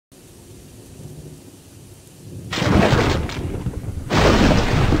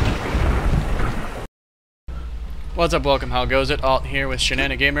What's up, welcome, how goes it? Alt here with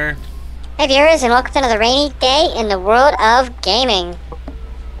Shinanagamer. Hey viewers, and welcome to another rainy day in the world of gaming.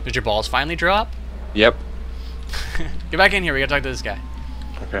 Did your balls finally drop? Yep. Get back in here, we gotta talk to this guy.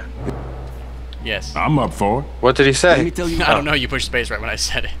 Okay. Yes. I'm up for it. What did he say? Let me tell you. I don't know, you pushed space right when I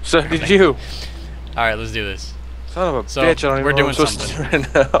said it. So did you. Alright, let's do this. Son of a So, bitch, I don't even we're know what doing I'm supposed to do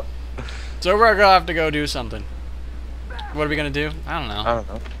right now. So we're gonna have to go do something. What are we gonna do? I don't know. I don't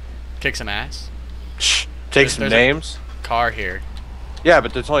know. Kick some ass. Shh. Take some there's names. A car here. Yeah,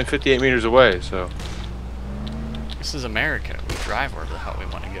 but it's only 58 meters away, so. This is America. We drive wherever the hell we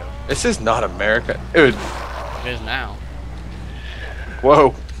want to go. This is not America. Dude. It is now.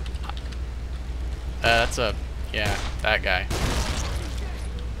 Whoa. That's a... yeah, that guy.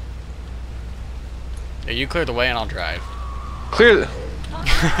 Yeah, you clear the way and I'll drive. Clear the...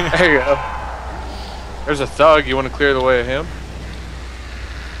 There you go. There's a thug. You want to clear the way of him?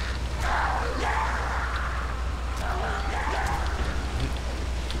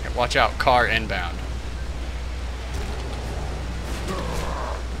 Watch out, car inbound.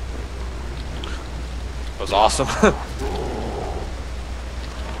 That was awesome. I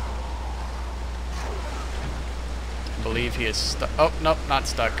believe he is stuck. Oh, nope, not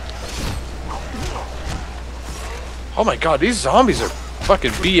stuck. Oh my god, these zombies are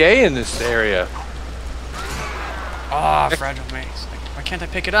fucking BA in this area. Ah, oh, fragile maze. Why can't I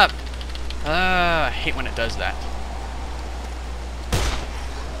pick it up? I hate when it does that.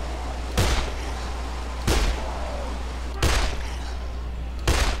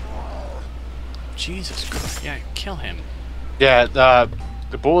 Jesus Christ. Yeah, kill him. Yeah,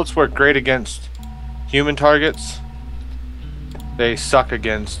 the bullets work great against human targets. They suck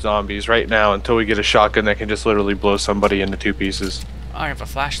against zombies right now until we get a shotgun that can just literally blow somebody into two pieces. Oh, I have a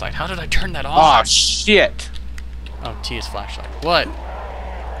flashlight. How did I turn that on? Oh shit! Oh, T is flashlight. What?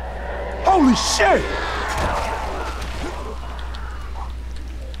 Holy shit!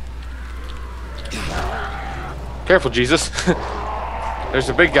 Careful, Jesus. There's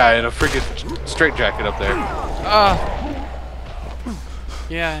a big guy in a freaking straitjacket up there.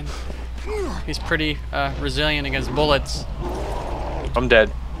 Yeah, he's pretty resilient against bullets. I'm dead.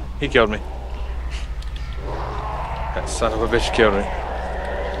 He killed me. That son of a bitch killed me.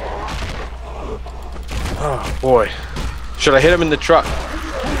 Oh boy. Should I hit him in the truck?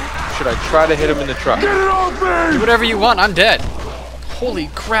 Should I try to hit him in the truck? Get it off me! Do whatever you want, I'm dead. Holy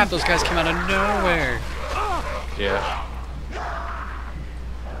crap, those guys came out of nowhere. Yeah.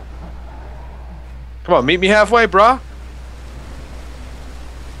 Come on, meet me halfway, brah.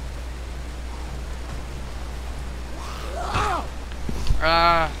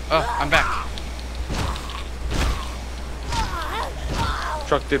 Oh, I'm back.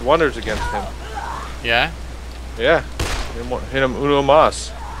 Truck did wonders against him. Yeah? Yeah. Hit him uno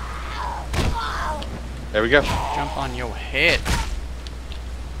mas. There we go. Jump on your head.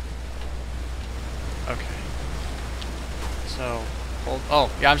 Okay. So, hold.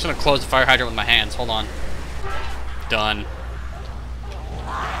 Oh, yeah, I'm just gonna close the fire hydrant with my hands. Hold on. Done.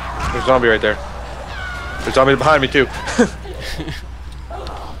 There's a zombie right there. There's a zombie behind me, too.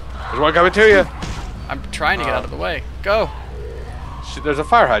 There's one coming to you. I'm trying to get out of the way. Go. There's a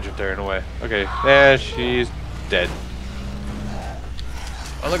fire hydrant there in a way. Okay. Yeah, she's dead.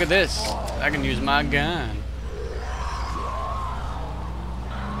 Oh, look at this. I can use my gun.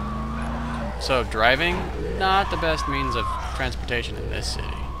 So, driving, not the best means of transportation in this city.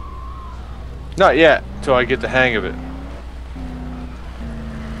 Not yet, till I get the hang of it.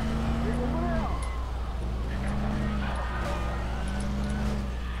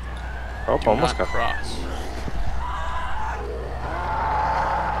 Oh, Do almost not got cross.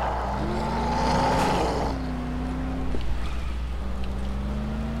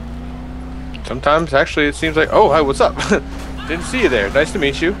 Sometimes, actually, it seems like... Oh, hi, what's up? Didn't see you there. Nice to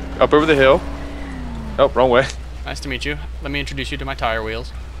meet you. Up over the hill. Oh, wrong way. Nice to meet you. Let me introduce you to my tire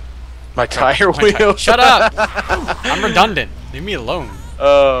wheels. My tire wheel? Shut up! I'm redundant. Leave me alone.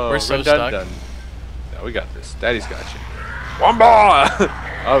 Oh, We're so redundant. No, we got this. Daddy's got you. One ball!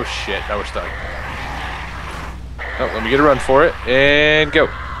 Oh, shit. Now we're stuck. Oh, let me get a run for it. And go.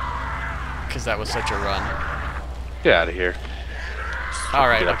 Because that was such a run. Get out of here.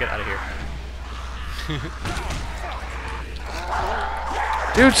 Alright, I'll get out of here.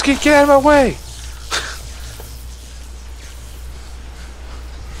 Dude, get out of my way!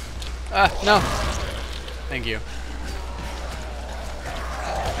 No. Thank you.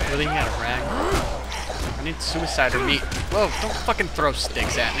 Really? You got a rag? I need suicide or meat. Whoa, don't fucking throw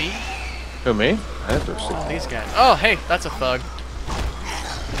sticks at me. Who, me? I didn't throw sticks. Oh, these guys. Oh, hey, that's a thug.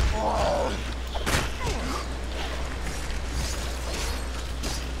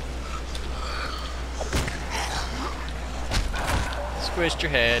 twist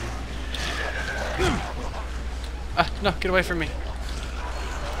your head. Ah, no, get away from me.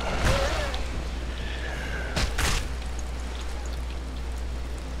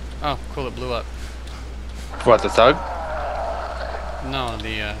 Oh, cool, it blew up. What, the thug? No,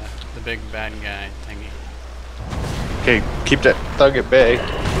 the big bad guy thingy. Okay, keep that thug at bay.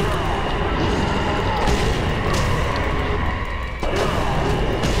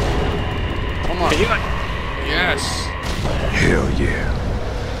 Come on. Yes. Hell yeah.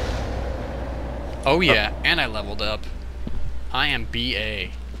 Oh yeah, and I leveled up. I am BA.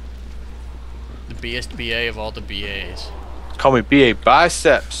 The biggest BA of all the BAs. Call me BA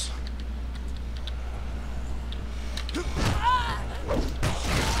Biceps.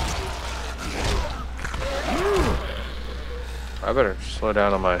 I better slow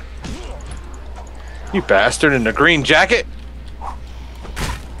down on my... You bastard in the green jacket!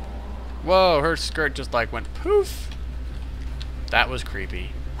 Whoa, her skirt just like went poof. That was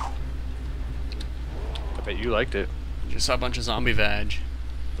creepy. I bet you liked it. Just saw a bunch of zombie vag.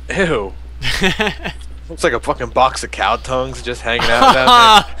 Ew. Looks like a fucking box of cow tongues just hanging out down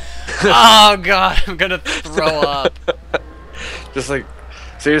there. Oh god, I'm gonna throw up. Just like,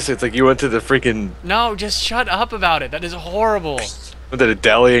 seriously, it's like you went to the freaking... No, just shut up about it. That is horrible. Went to the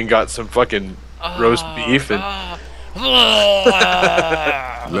deli and got some fucking roast beef and...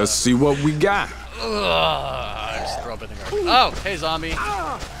 Let's see what we got. I just throw up in the garbage. Oh, hey zombie.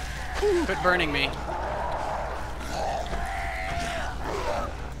 Quit burning me.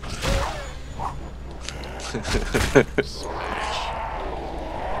 That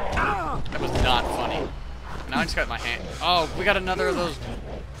was not funny. Now I just got my hand. Oh, we got another of those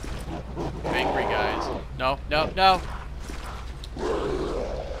angry guys. No, no, no.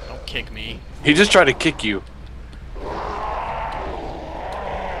 Don't kick me. He just tried to kick you.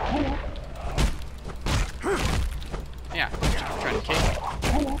 Yeah, just trying to kick me.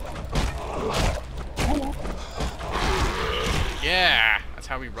 Yeah, that's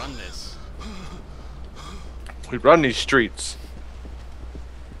how we run this. We run these streets.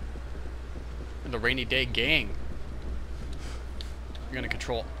 The rainy day gang. We're gonna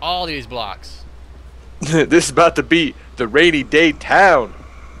control all these blocks. This is about to be the rainy day town.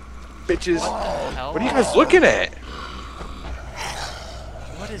 Bitches. Hell? What are you guys looking at?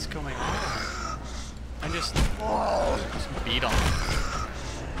 What is going on? I just beat on them.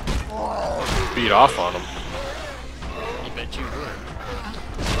 Beat off on them. You bet you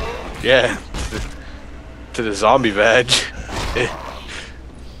would. Yeah. To the zombie veg.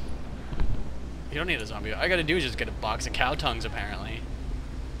 You don't need a zombie. All I gotta do is just get a box of cow tongues, apparently.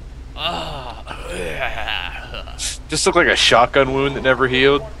 Just look like a shotgun wound that never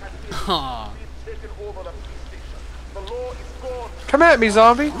healed. Oh. Come at me,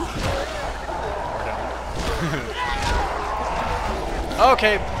 zombie.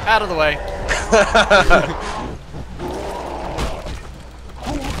 Okay, out of the way.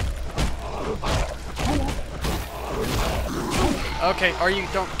 Okay, or you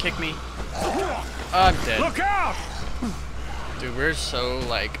don't kick me. I'm dead. Look out! Dude, we're so,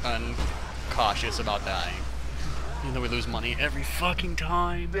 like, uncautious about dying. Even though we lose money every fucking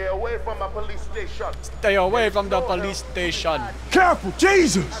time. Stay away from my police station. Stay away from the police station. Careful,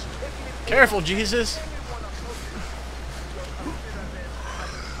 Jesus! Careful, Jesus.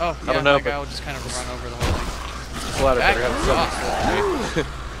 Oh, yeah, I don't know, that guy will just kind of run over the whole thing. Glad I Back better have something.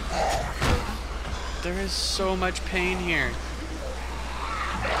 off. There is so much pain here.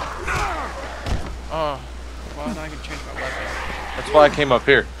 Oh, well, now I can change my weapon. That's why I came up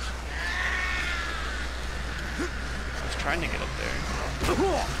here. I was trying to get up there,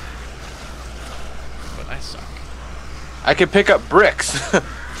 but I suck. I can pick up bricks.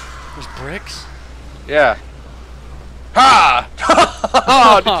 There's bricks? Yeah. Ha!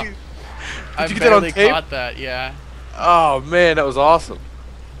 Oh, I did you get that on barely tape? caught that, yeah. Oh man, that was awesome.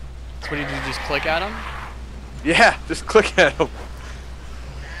 So what did you do, just click at him? Yeah, just click at him.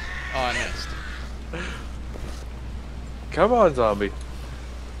 Oh, I missed. Come on, zombie.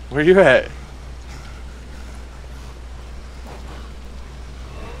 Where you at?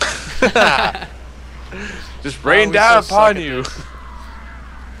 Just rain we down so upon suck at you. this.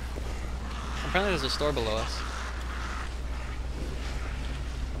 Apparently there's a store below us.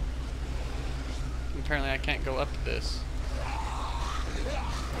 Apparently I can't go up this.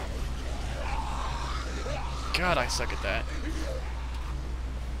 God, I suck at that.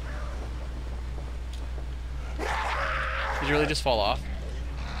 Did you really just fall off?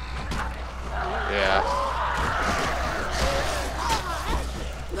 Yeah.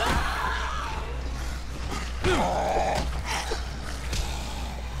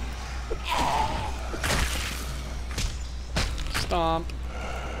 Stomp.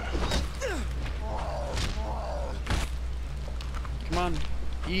 Come on.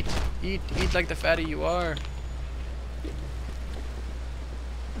 Eat like the fatty you are.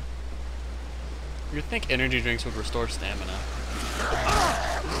 You'd think energy drinks would restore stamina.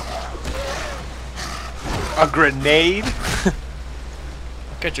 A grenade?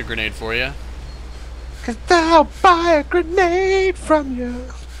 I'll get your grenade for you. 'Cause I'll buy a grenade from you.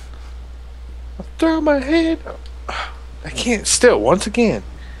 I'll throw my head. I can't still, once again.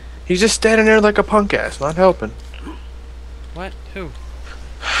 He's just standing there like a punk ass, not helping. What? Who?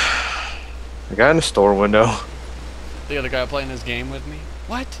 The guy in the store window. The other guy playing this game with me?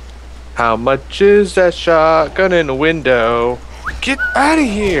 What? How much is that shotgun in the window? Get out of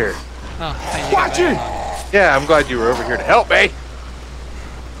here! Oh, hey, you got Watch that it! on. Yeah, I'm glad you were over here to help me.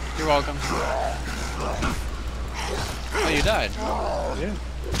 You're welcome. Oh, you died. Yeah.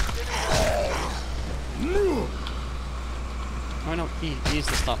 Oh no, E's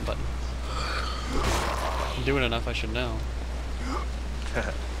the stomp button. I'm doing enough, I should know.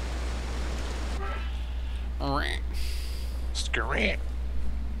 Scream.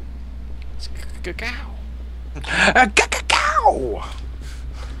 Cow. Cow.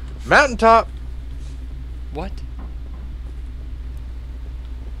 Mountaintop. What?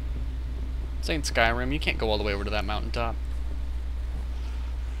 This ain't Skyrim. You can't go all the way over to that mountaintop.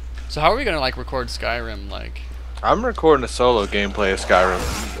 So how are we gonna like record Skyrim? Like, I'm recording a solo gameplay of Skyrim.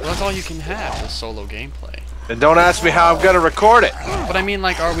 well, that's all you can have is solo gameplay. And don't ask me how I'm gonna record it. But I mean,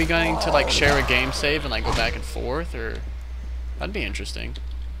 like, are we going to like share a game save and like go back and forth, or that'd be interesting.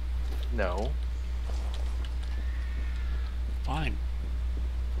 No. Fine.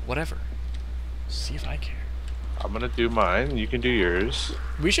 Whatever. See if I care. I'm gonna do mine. You can do yours.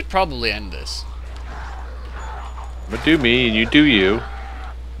 We should probably end this. I'm gonna do me and you do you.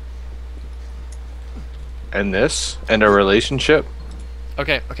 And this. And our relationship.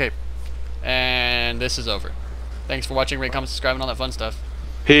 Okay, okay. And this is over. Thanks for watching, rate, comment, subscribe, and all that fun stuff.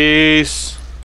 Peace.